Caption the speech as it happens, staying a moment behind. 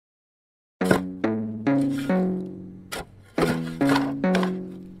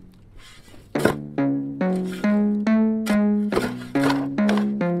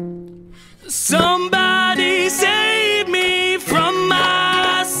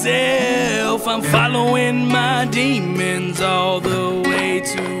I'm following my demons all the way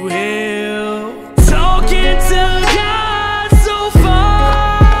to hell. Talking to God so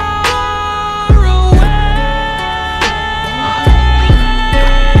far away,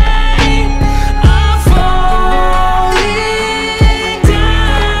 I'm falling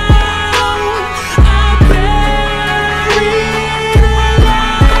down, I'm buried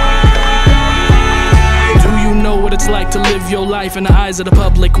alive. Do you know what it's like to live your life in the eyes of the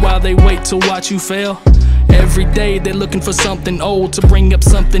public while they wait to watch you fail? Every day they're looking for something old to bring up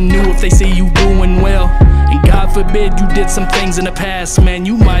something new if they see you doing well. And God forbid you did some things in the past, man,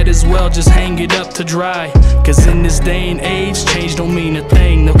 you might as well just hang it up to dry. Cause in this day and age, change don't mean a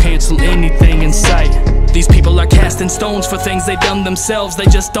thing, they'll cancel anything in sight. These people are casting stones for things they done themselves. They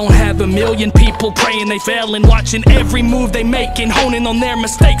just don't have a million people praying they fail and watching every move they make and honing on their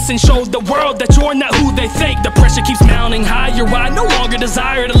mistakes and show the world that you're not who they think. The pressure keeps mounting higher. I no longer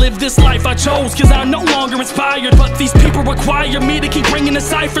desire to live this life I chose, cause I'm no longer inspired. But these people require me to keep bringing the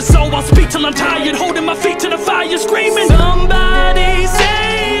cipher, so I'll speak till I'm tired, holding my feet to the fire, screaming, somebody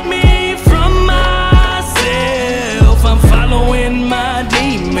save me from myself. I'm following my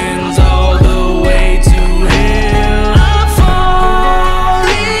demons all the way to hell. I'm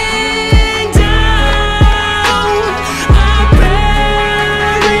falling down, I'm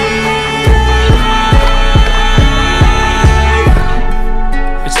buried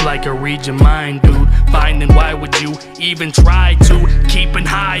alive. It's like I read your mind, dude. Finding why would you even try to keep and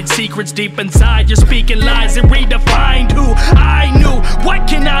hide secrets deep inside? You're speaking lies and redefined who I knew. What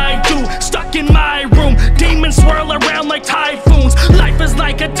can I do? Stuck in my room, demons swirl around like typhoons. Life is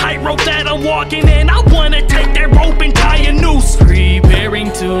like a tightrope that I'm walking in. I wanna take that rope and tie a noose.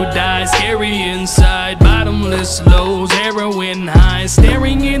 Preparing to die, scary inside, bottomless lows, heroin highs,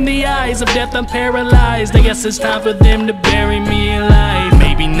 staring in the eyes of death, I'm paralyzed. I guess it's time for them to bury me alive.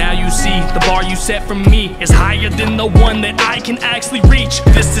 Maybe now you see the bar you set for me is higher than the one that I can actually reach.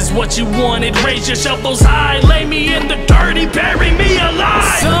 This is what you wanted, raise your shovels high, lay me in the dirt and bury me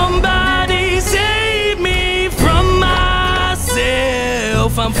alive. Somebody save me from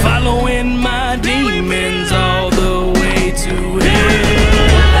myself. I'm following my demons all the way to hell.